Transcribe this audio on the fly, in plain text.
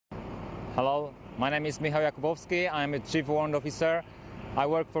Hello, my name is Michal Jakubowski. I'm a Chief Warrant Officer. I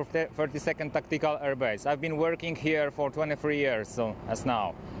work for 32nd Tactical Air Base. I've been working here for 23 years, so as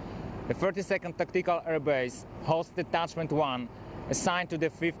now. The 32nd Tactical Air Base hosts Detachment 1, assigned to the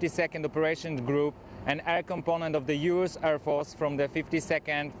 52nd Operations Group, an air component of the US Air Force from the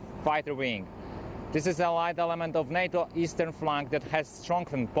 52nd Fighter Wing. This is a light element of NATO eastern flank that has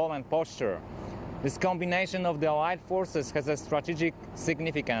strengthened Poland's posture. This combination of the Allied forces has a strategic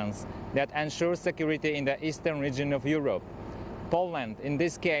significance that ensures security in the eastern region of Europe. Poland, in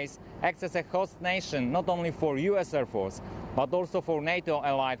this case, acts as a host nation not only for US Air Force, but also for NATO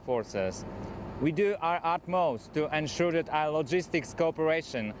allied forces. We do our utmost to ensure that our logistics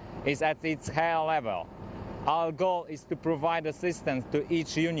cooperation is at its high level. Our goal is to provide assistance to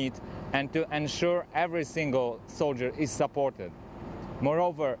each unit and to ensure every single soldier is supported.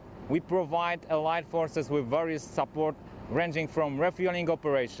 Moreover, we provide allied forces with various support ranging from refueling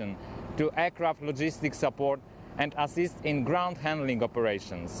operation to aircraft logistics support and assist in ground handling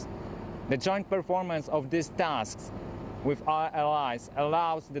operations. The joint performance of these tasks with our allies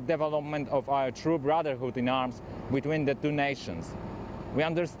allows the development of our true brotherhood in arms between the two nations. We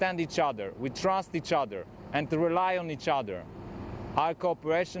understand each other, we trust each other, and rely on each other. Our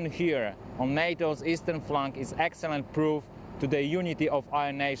cooperation here on NATO's eastern flank is excellent proof to the unity of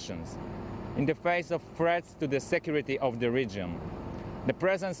our nations in the face of threats to the security of the region. The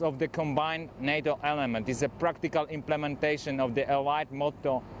presence of the combined NATO element is a practical implementation of the Allied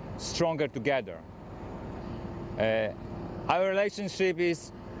motto, stronger together. Our relationship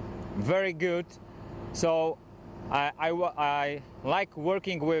is very good, so I like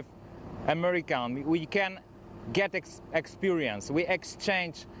working with Americans. We can get experience, we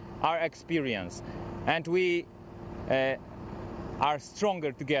exchange our experience, and we are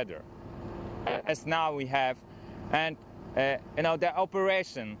stronger together, as now we have. And the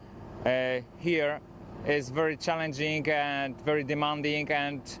operation here is very challenging and very demanding,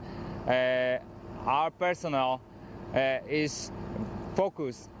 and our personnel is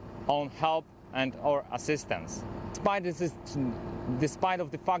focused on help and or assistance. Despite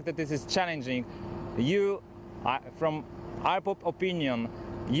of the fact that this is challenging, you, from our opinion,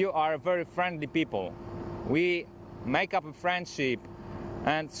 you are very friendly people. We make up a friendship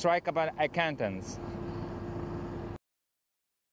and strike up an acquaintance.